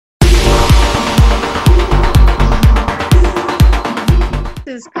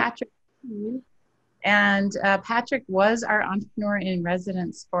is Patrick. And Patrick was our entrepreneur in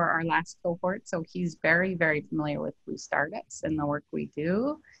residence for our last cohort. So he's very, very familiar with Blue Startups and the work we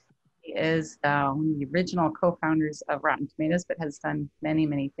do. He is one of the original co-founders of Rotten Tomatoes, but has done many,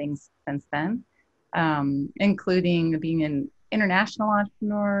 many things since then, including being an international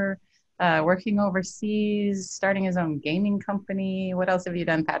entrepreneur, working overseas, starting his own gaming company. What else have you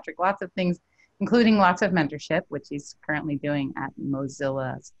done, Patrick? Lots of things, including lots of mentorship, which he's currently doing at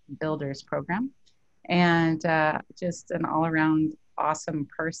Mozilla's Builders program. And just an all-around awesome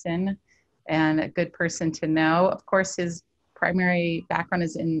person and a good person to know. Of course, his primary background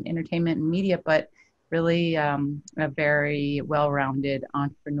is in entertainment and media, but really a very well-rounded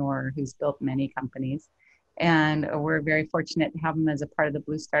entrepreneur who's built many companies. And we're very fortunate to have him as a part of the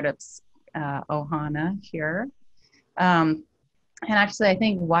Blue Startups Ohana here. And actually, I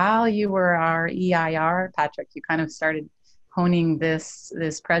think while you were our EIR, Patrick, you kind of started honing this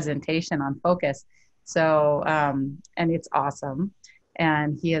presentation on focus. So, and it's awesome.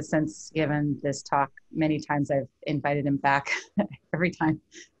 And he has since given this talk many times. I've invited him back every time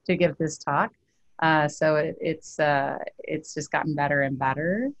to give this talk. So it's just gotten better and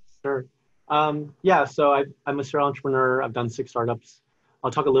better. Sure. Yeah, so I'm a serial entrepreneur. I've done 6 startups.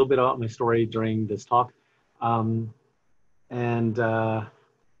 I'll talk a little bit about my story during this talk. Yeah,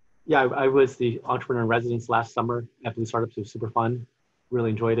 I was the entrepreneur in residence last summer at Blue Startups. It was super fun. Really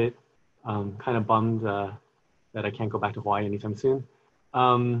enjoyed it. Kind of bummed that I can't go back to Hawaii anytime soon.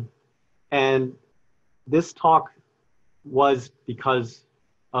 And this talk was because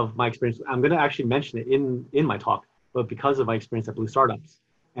of my experience. I'm going to actually mention it in my talk, but because of my experience at Blue Startups.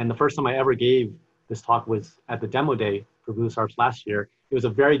 And the first time I ever gave this talk was at the demo day for Blue Startups last year. It was a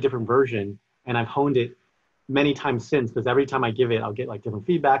very different version, and I've honed it many times since, because every time I give it, I'll get like different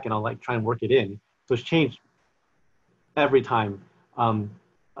feedback and I'll like try and work it in. So it's changed every time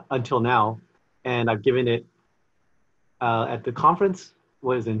until now. And I've given it at the conference,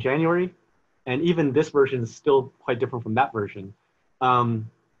 was in January. And even this version is still quite different from that version. And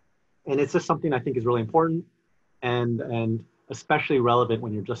it's just something I think is really important and especially relevant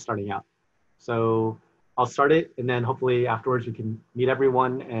when you're just starting out. So I'll start it, and then hopefully afterwards we can meet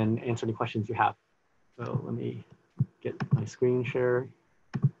everyone and answer any questions you have. So let me get my screen share.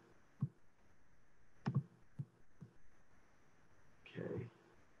 Okay.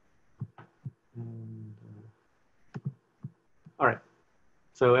 And, all right.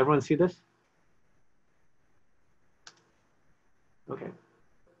 So everyone see this? Okay.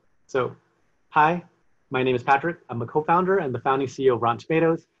 So, hi, my name is Patrick. I'm a co-founder and the founding CEO of Rotten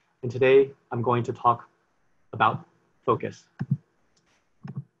Tomatoes. And today I'm going to talk about focus.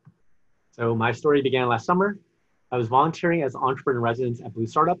 So my story began last summer. I was volunteering as an entrepreneur in residence at Blue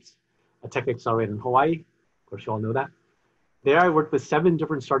Startups, a tech accelerator in Hawaii. Of course, you all know that. There I worked with 7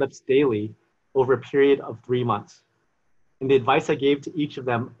 different startups daily over a period of 3 months. And the advice I gave to each of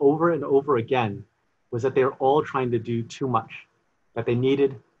them over and over again was that they were all trying to do too much, that they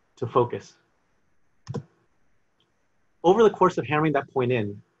needed to focus. Over the course of hammering that point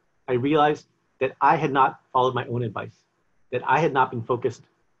in, I realized that I had not followed my own advice, that I had not been focused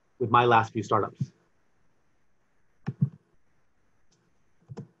with my last few startups.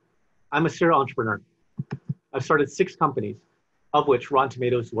 I'm a serial entrepreneur. I've started 6 companies, of which Rotten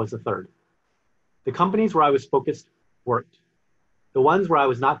Tomatoes was the 3rd. The companies where I was focused worked. The ones where I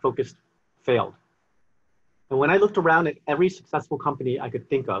was not focused failed. And when I looked around at every successful company I could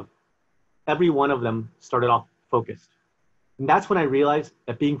think of, every one of them started off focused. And that's when I realized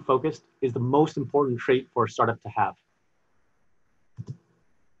that being focused is the most important trait for a startup to have.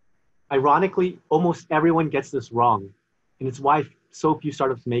 Ironically, almost everyone gets this wrong, and it's why so few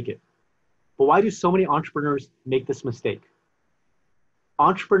startups make it. But why do so many entrepreneurs make this mistake?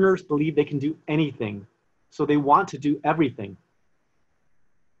 Entrepreneurs believe they can do anything, so they want to do everything.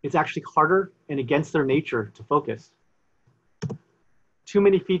 It's actually harder and against their nature to focus. Too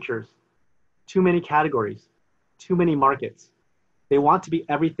many features, too many categories, too many markets. They want to be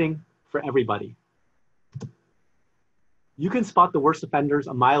everything for everybody. You can spot the worst offenders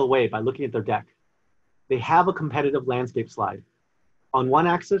a mile away by looking at their deck. They have a competitive landscape slide. On one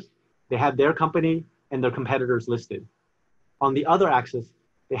axis, they have their company and their competitors listed. On the other axis,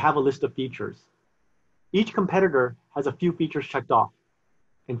 they have a list of features. Each competitor has a few features checked off.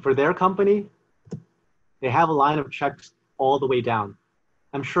 And for their company, they have a line of checks all the way down.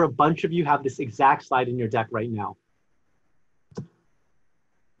 I'm sure a bunch of you have this exact slide in your deck right now.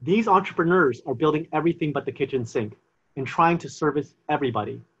 These entrepreneurs are building everything but the kitchen sink and trying to service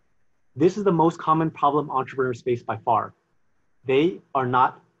everybody. This is the most common problem entrepreneurs face by far. They are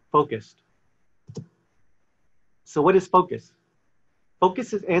not focused. So what is focus?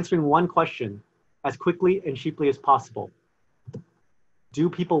 Focus is answering one question as quickly and cheaply as possible. Do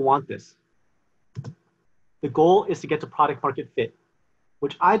people want this? The goal is to get to product market fit,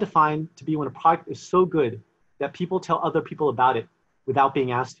 which I define to be when a product is so good that people tell other people about it without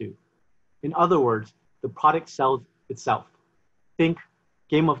being asked to. In other words, the product sells itself. Think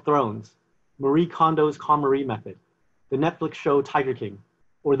Game of Thrones, Marie Kondo's KonMari method, the Netflix show Tiger King,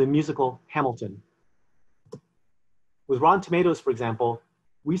 or the musical Hamilton. With Rotten Tomatoes, for example,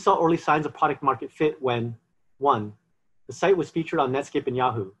 we saw early signs of product market fit when 1. The site was featured on Netscape and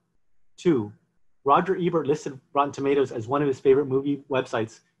Yahoo. 2. Roger Ebert listed Rotten Tomatoes as one of his favorite movie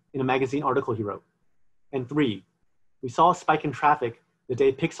websites in a magazine article he wrote. And 3. We saw a spike in traffic the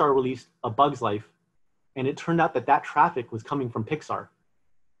day Pixar released A Bug's Life, and it turned out that that traffic was coming from Pixar.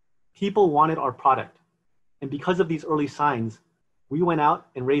 People wanted our product, and because of these early signs, we went out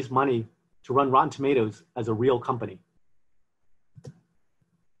and raised money to run Rotten Tomatoes as a real company.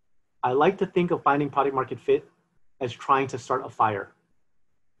 I like to think of finding product market fit as trying to start a fire.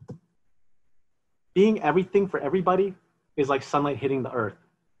 Being everything for everybody is like sunlight hitting the earth.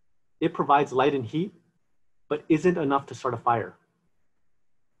 It provides light and heat, but isn't enough to start a fire.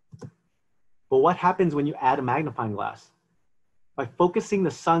 But what happens when you add a magnifying glass? By focusing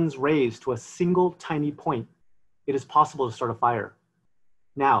the sun's rays to a single tiny point, it is possible to start a fire.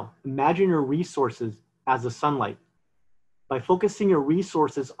 Now, imagine your resources as the sunlight. By focusing your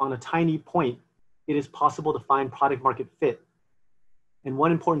resources on a tiny point, it is possible to find product market fit. And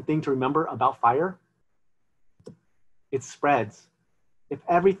one important thing to remember about fire, it spreads. If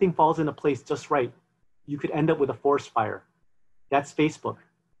everything falls into place just right, you could end up with a forest fire. That's Facebook,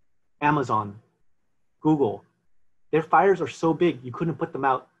 Amazon, Google. Their fires are so big, you couldn't put them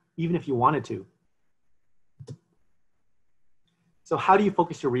out even if you wanted to. So how do you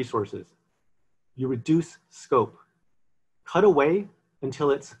focus your resources? You reduce scope. Cut away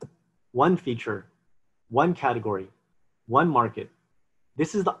until it's one feature, one category, one market.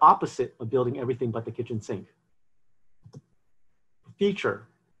 This is the opposite of building everything but the kitchen sink. Feature.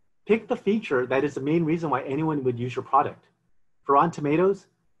 Pick the feature that is the main reason why anyone would use your product. For Rotten Tomatoes,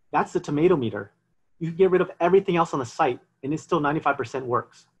 that's the tomato meter. You can get rid of everything else on the site and it still 95%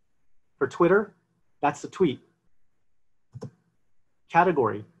 works. For Twitter, that's the tweet.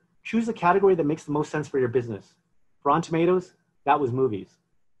 Category. Choose a category that makes the most sense for your business. For Rotten Tomatoes, that was movies.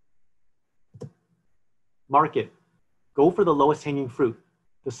 Market. Go for the lowest hanging fruit.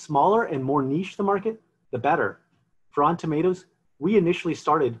 The smaller and more niche the market, the better. For Rotten Tomatoes, we initially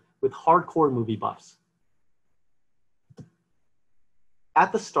started with hardcore movie buffs.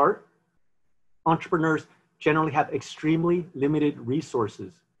 At the start, entrepreneurs generally have extremely limited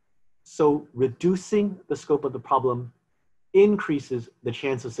resources. So reducing the scope of the problem increases the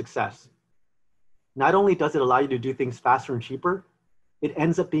chance of success. Not only does it allow you to do things faster and cheaper, it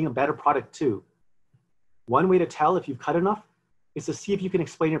ends up being a better product too. One way to tell if you've cut enough is to see if you can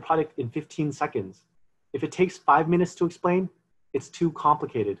explain your product in 15 seconds. If it takes 5 minutes to explain, it's too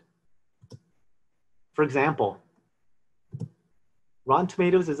complicated. For example, Rotten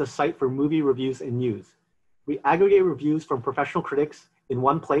Tomatoes is a site for movie reviews and news. We aggregate reviews from professional critics in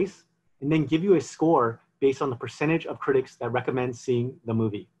one place and then give you a score based on the percentage of critics that recommend seeing the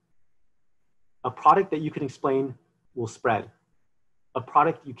movie. A product that you can explain will spread. A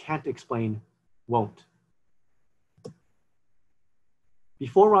product you can't explain won't.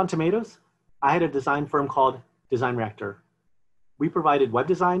 Before Rotten Tomatoes, I had a design firm called Design Reactor. We provided web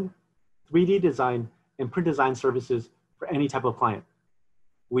design, 3D design, and print design services for any type of client.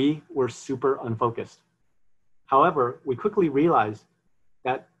 We were super unfocused. However, we quickly realized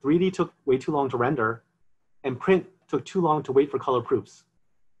that 3D took way too long to render and print took too long to wait for color proofs.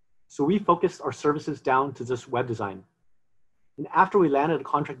 So we focused our services down to just web design. And after we landed a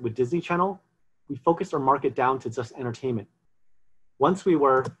contract with Disney Channel, we focused our market down to just entertainment. Once we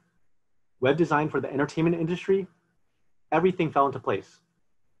were web design for the entertainment industry, everything fell into place.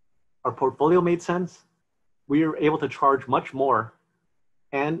 Our portfolio made sense, we were able to charge much more,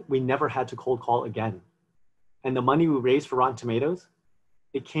 and we never had to cold call again. And the money we raised for Rotten Tomatoes,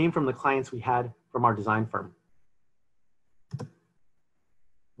 it came from the clients we had from our design firm.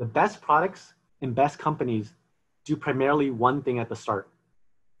 The best products and best companies do primarily one thing at the start.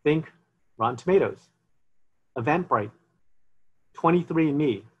 Think Rotten Tomatoes, Eventbrite,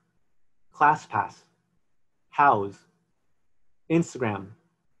 23andMe, ClassPass, Houzz, Instagram,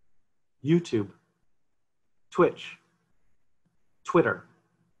 YouTube, Twitch, Twitter.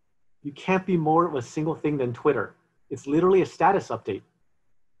 You can't be more of a single thing than Twitter. It's literally a status update.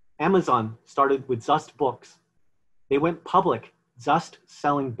 Amazon started with just books. They went public just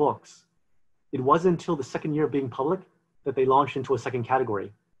selling books. It wasn't until the second year of being public that they launched into a second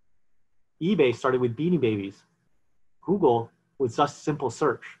category. eBay started with Beanie Babies. Google was just simple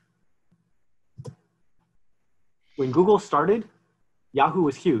search. When Google started, Yahoo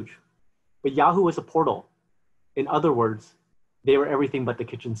was huge, but Yahoo was a portal. In other words, they were everything but the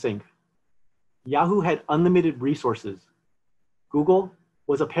kitchen sink. Yahoo had unlimited resources. Google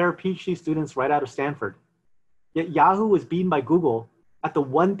was a pair of PhD students right out of Stanford. Yet Yahoo was beaten by Google at the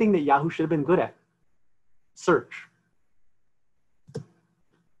one thing that Yahoo should have been good at: search.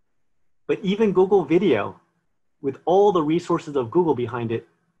 But even Google Video, with all the resources of Google behind it,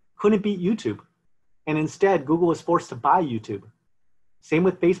 couldn't beat YouTube. And instead, Google was forced to buy YouTube. Same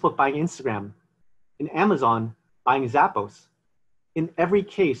with Facebook buying Instagram, and Amazon buying Zappos. In every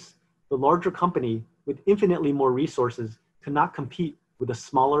case, the larger company with infinitely more resources could not compete with a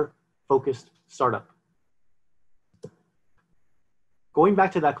smaller, focused startup. Going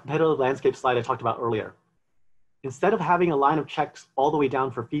back to that competitive landscape slide I talked about earlier, instead of having a line of checks all the way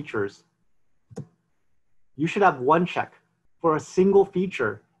down for features, you should have one check for a single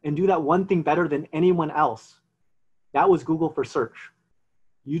feature and do that one thing better than anyone else. That was Google for search,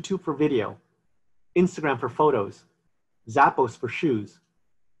 YouTube for video, Instagram for photos, Zappos for shoes,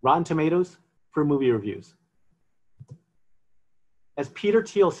 Rotten Tomatoes for movie reviews. As Peter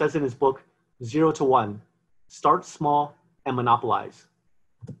Thiel says in his book, 0 to 1, start small and monopolize.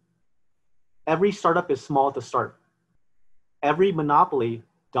 Every startup is small at the start. Every monopoly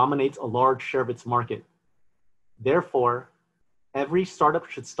dominates a large share of its market. Therefore, every startup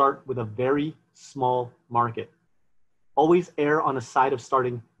should start with a very small market. Always err on the side of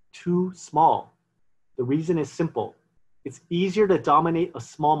starting too small. The reason is simple. It's easier to dominate a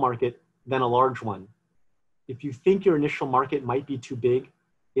small market than a large one. If you think your initial market might be too big,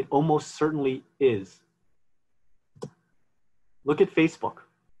 it almost certainly is. Look at Facebook.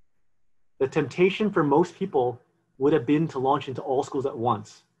 The temptation for most people would have been to launch into all schools at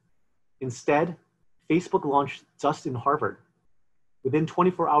once. Instead, Facebook launched just in Harvard. Within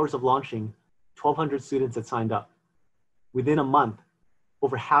 24 hours of launching, 1,200 students had signed up. Within a month,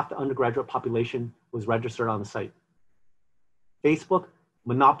 over half the undergraduate population was registered on the site. Facebook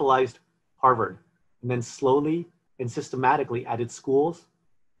monopolized Harvard and then slowly and systematically added schools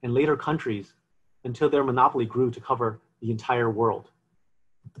and later countries until their monopoly grew to cover the entire world.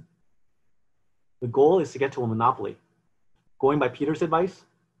 The goal is to get to a monopoly. Going by Peter's advice,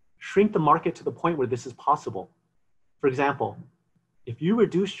 shrink the market to the point where this is possible. For example, if you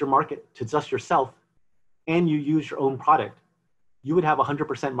reduced your market to just yourself and you use your own product, you would have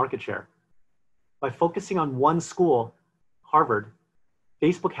 100% market share. By focusing on one school, Harvard,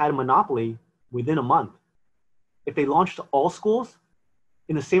 Facebook had a monopoly within a month. If they launched to all schools,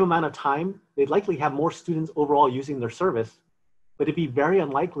 in the same amount of time, they'd likely have more students overall using their service, but it'd be very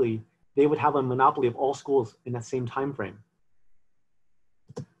unlikely they would have a monopoly of all schools in that same time frame.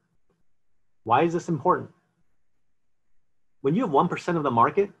 Why is this important? When you have 1% of the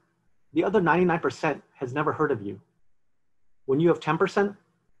market, the other 99% has never heard of you. When you have 10%,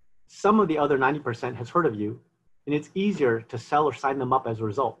 some of the other 90% has heard of you, and it's easier to sell or sign them up as a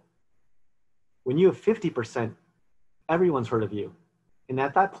result. When you have 50%, everyone's heard of you. And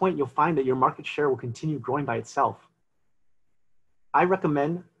at that point, you'll find that your market share will continue growing by itself. I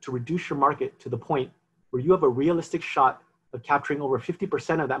recommend to reduce your market to the point where you have a realistic shot of capturing over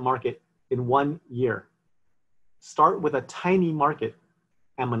 50% of that market in 1 year. Start with a tiny market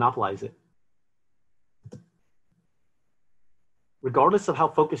and monopolize it. Regardless of how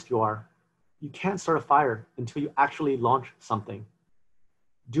focused you are, you can't start a fire until you actually launch something.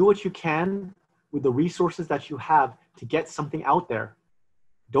 Do what you can with the resources that you have to get something out there.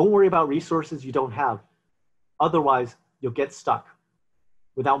 Don't worry about resources you don't have. Otherwise, you'll get stuck.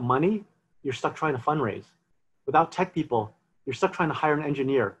 Without money, you're stuck trying to fundraise. Without tech people, you're stuck trying to hire an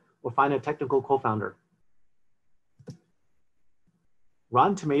engineer or find a technical co-founder.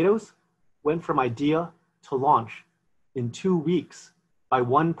 Rotten Tomatoes went from idea to launch in 2 weeks by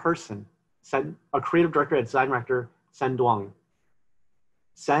one person, a creative director at DesignRector, Sen Duong.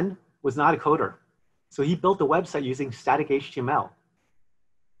 Sen was not a coder, so he built a website using static HTML.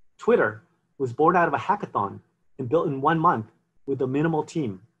 Twitter was born out of a hackathon and built in 1 month with a minimal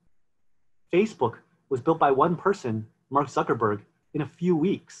team. Facebook was built by one person, Mark Zuckerberg, in a few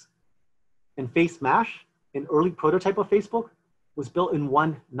weeks. And FaceMash, an early prototype of Facebook, was built in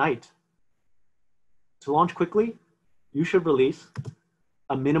 1 night. To launch quickly, you should release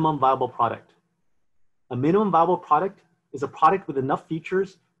a minimum viable product. A minimum viable product is a product with enough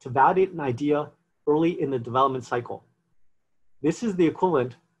features to validate an idea early in the development cycle. This is the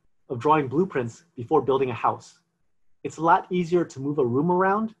equivalent of drawing blueprints before building a house. It's a lot easier to move a room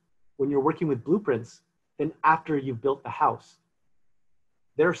around when you're working with blueprints than after you've built the house.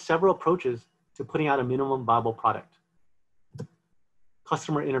 There are several approaches to putting out a minimum viable product.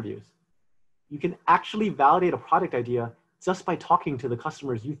 Customer interviews. You can actually validate a product idea just by talking to the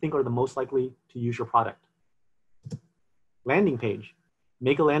customers you think are the most likely to use your product. Landing page.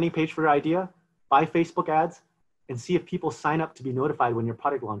 Make a landing page for your idea, buy Facebook ads, and see if people sign up to be notified when your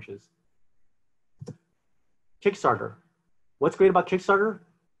product launches. Kickstarter. What's great about Kickstarter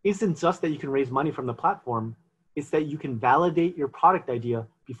isn't just that you can raise money from the platform, it's that you can validate your product idea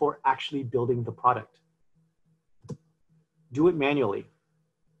before actually building the product. Do it manually.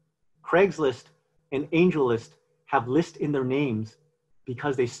 Craigslist and AngelList have lists in their names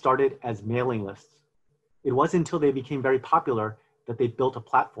because they started as mailing lists. It wasn't until they became very popular that they built a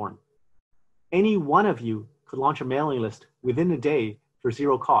platform. Any one of you could launch a mailing list within a day for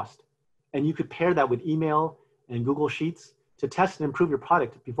zero cost, and you could pair that with email and Google Sheets to test and improve your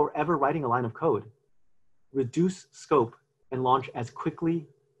product before ever writing a line of code. Reduce scope and launch as quickly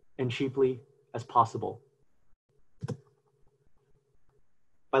and cheaply as possible.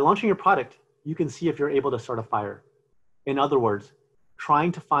 By launching your product, you can see if you're able to start a fire. In other words,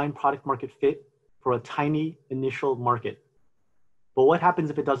 trying to find product market fit for a tiny initial market. But what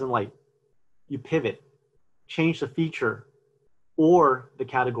happens if it doesn't light? You pivot, change the feature or the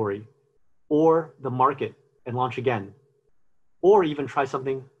category or the market and launch again, or even try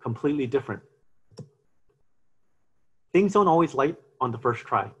something completely different. Things don't always light on the first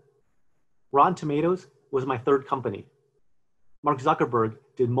try. Rotten Tomatoes was my third company. Mark Zuckerberg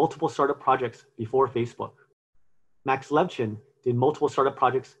did multiple startup projects before Facebook. Max Levchin did multiple startup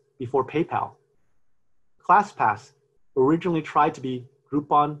projects before PayPal. ClassPass originally tried to be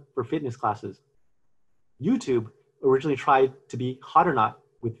Groupon for fitness classes. YouTube originally tried to be Hot or Not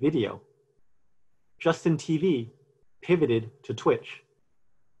with video. Justin TV pivoted to Twitch.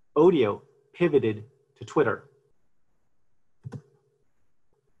 Odeo pivoted to Twitter.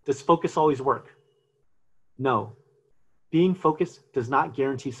 Does focus always work? No. Being focused does not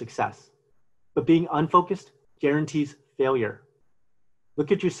guarantee success, but being unfocused guarantees failure.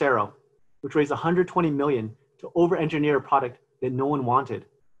 Look at Juicero, which raised $120 million to over-engineer a product that no one wanted.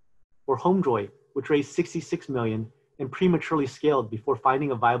 Or Homejoy, which raised $66 million and prematurely scaled before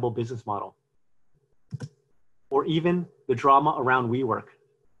finding a viable business model. Or even the drama around WeWork.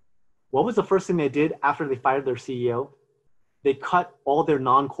 What was the first thing they did after they fired their CEO? They cut all their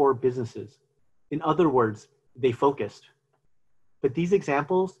non-core businesses. In other words, they focused. But these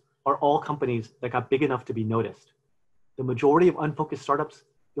examples are all companies that got big enough to be noticed. The majority of unfocused startups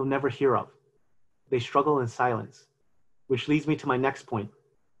you'll never hear of. They struggle in silence, which leads me to my next point.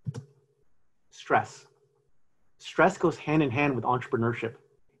 Stress. Stress goes hand in hand with entrepreneurship.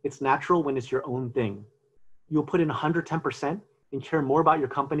 It's natural when it's your own thing. You'll put in 110% and care more about your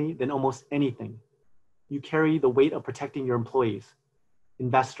company than almost anything. You carry the weight of protecting your employees,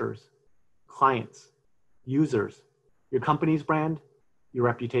 investors, clients, users, your company's brand, your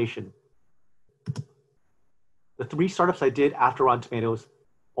reputation. The 3 startups I did after Rotten Tomatoes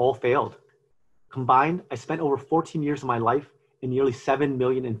all failed. Combined, I spent over 14 years of my life and nearly $7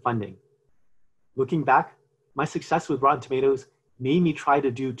 million in funding. Looking back, my success with Rotten Tomatoes made me try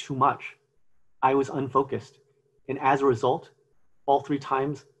to do too much. I was unfocused, and as a result, all 3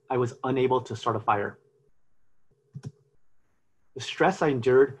 times I was unable to start a fire. The stress I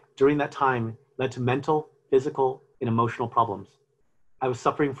endured during that time led to mental, physical, and emotional problems. I was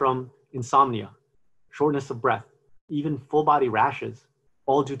suffering from insomnia, shortness of breath, even full body rashes,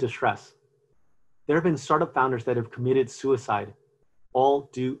 all due to stress. There have been startup founders that have committed suicide, all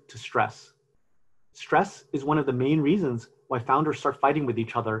due to stress. Stress is one of the main reasons why founders start fighting with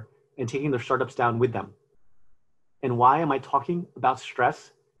each other and taking their startups down with them. And why am I talking about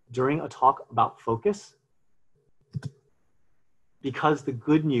stress during a talk about focus? Because the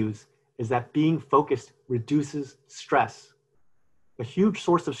good news is that being focused reduces stress. A huge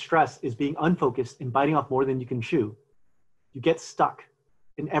source of stress is being unfocused and biting off more than you can chew. You get stuck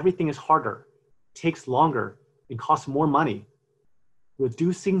and everything is harder, takes longer, and costs more money.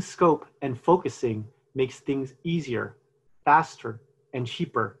 Reducing scope and focusing makes things easier, faster, and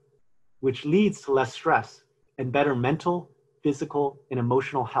cheaper, which leads to less stress and better mental, physical, and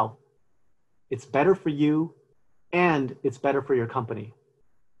emotional health. It's better for you and it's better for your company.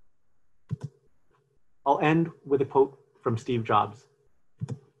 I'll end with a quote from Steve Jobs.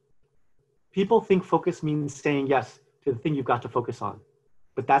 People think focus means saying yes to the thing you've got to focus on,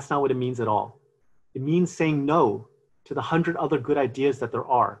 but that's not what it means at all. It means saying no to the 100 other good ideas that there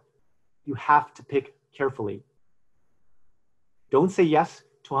are. You have to pick carefully. Don't say yes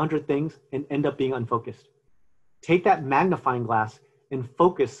to 100 things and end up being unfocused. Take that magnifying glass and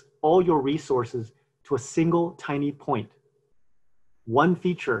focus all your resources to a single tiny point. One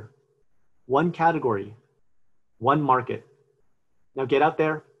feature, one category, one market. Now get out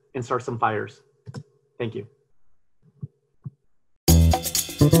there and start some fires. Thank you.